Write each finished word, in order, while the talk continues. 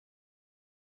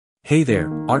Hey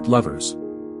there, art lovers.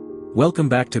 Welcome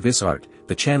back to This Art,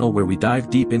 the channel where we dive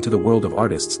deep into the world of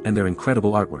artists and their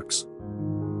incredible artworks.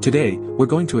 Today, we're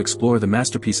going to explore the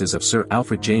masterpieces of Sir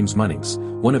Alfred James Munnings,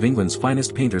 one of England's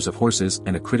finest painters of horses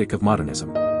and a critic of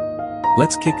modernism.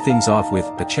 Let's kick things off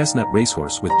with The Chestnut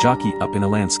Racehorse with Jockey Up in a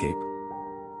Landscape.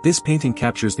 This painting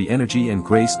captures the energy and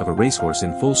grace of a racehorse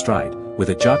in full stride, with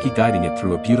a jockey guiding it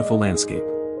through a beautiful landscape.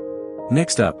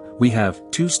 Next up, we have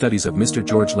Two Studies of Mr.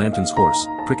 George Lambton's Horse,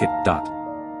 Cricket.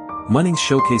 Munnings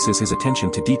showcases his attention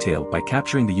to detail by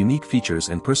capturing the unique features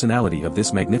and personality of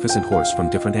this magnificent horse from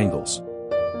different angles.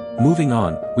 Moving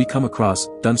on, we come across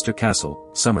Dunster Castle,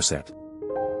 Somerset.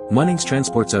 Munnings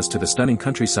transports us to the stunning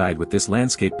countryside with this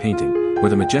landscape painting, where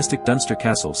the majestic Dunster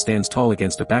Castle stands tall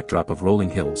against a backdrop of rolling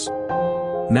hills.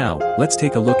 Now, let's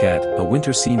take a look at A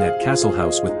Winter Scene at Castle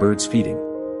House with Birds Feeding.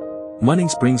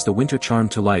 Munnings brings the winter charm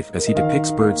to life as he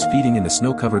depicts birds feeding in the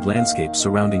snow-covered landscape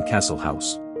surrounding Castle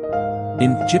House.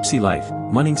 In Gypsy Life,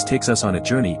 Munnings takes us on a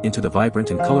journey into the vibrant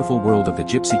and colorful world of the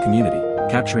gypsy community,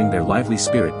 capturing their lively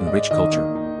spirit and rich culture.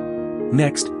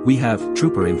 Next, we have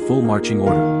Trooper in Full Marching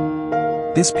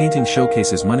Order. This painting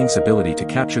showcases Munnings' ability to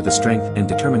capture the strength and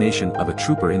determination of a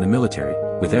trooper in the military,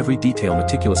 with every detail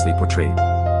meticulously portrayed.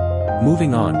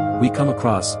 Moving on, we come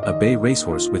across A Bay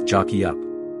Racehorse with Jockey Up.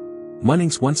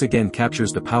 Munnings once again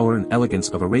captures the power and elegance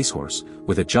of a racehorse,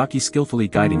 with a jockey skillfully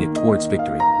guiding it towards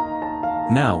victory.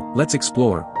 Now, let's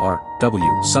explore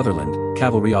R.W. Sutherland,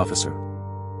 Cavalry Officer.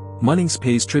 Munnings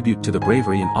pays tribute to the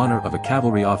bravery and honor of a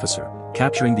cavalry officer,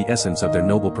 capturing the essence of their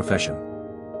noble profession.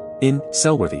 In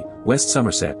Selworthy, West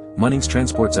Somerset, Munnings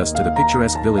transports us to the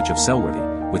picturesque village of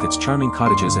Selworthy, with its charming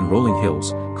cottages and rolling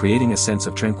hills, creating a sense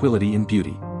of tranquility and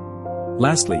beauty.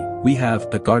 Lastly, we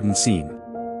have A Garden Scene.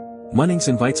 Munnings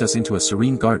invites us into a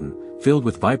serene garden, filled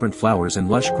with vibrant flowers and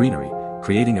lush greenery,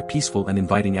 creating a peaceful and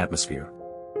inviting atmosphere.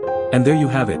 And there you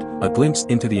have it, a glimpse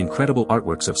into the incredible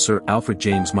artworks of Sir Alfred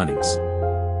James Munnings.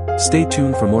 Stay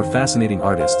tuned for more fascinating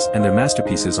artists and their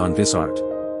masterpieces on This Art.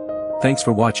 Thanks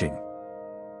for watching.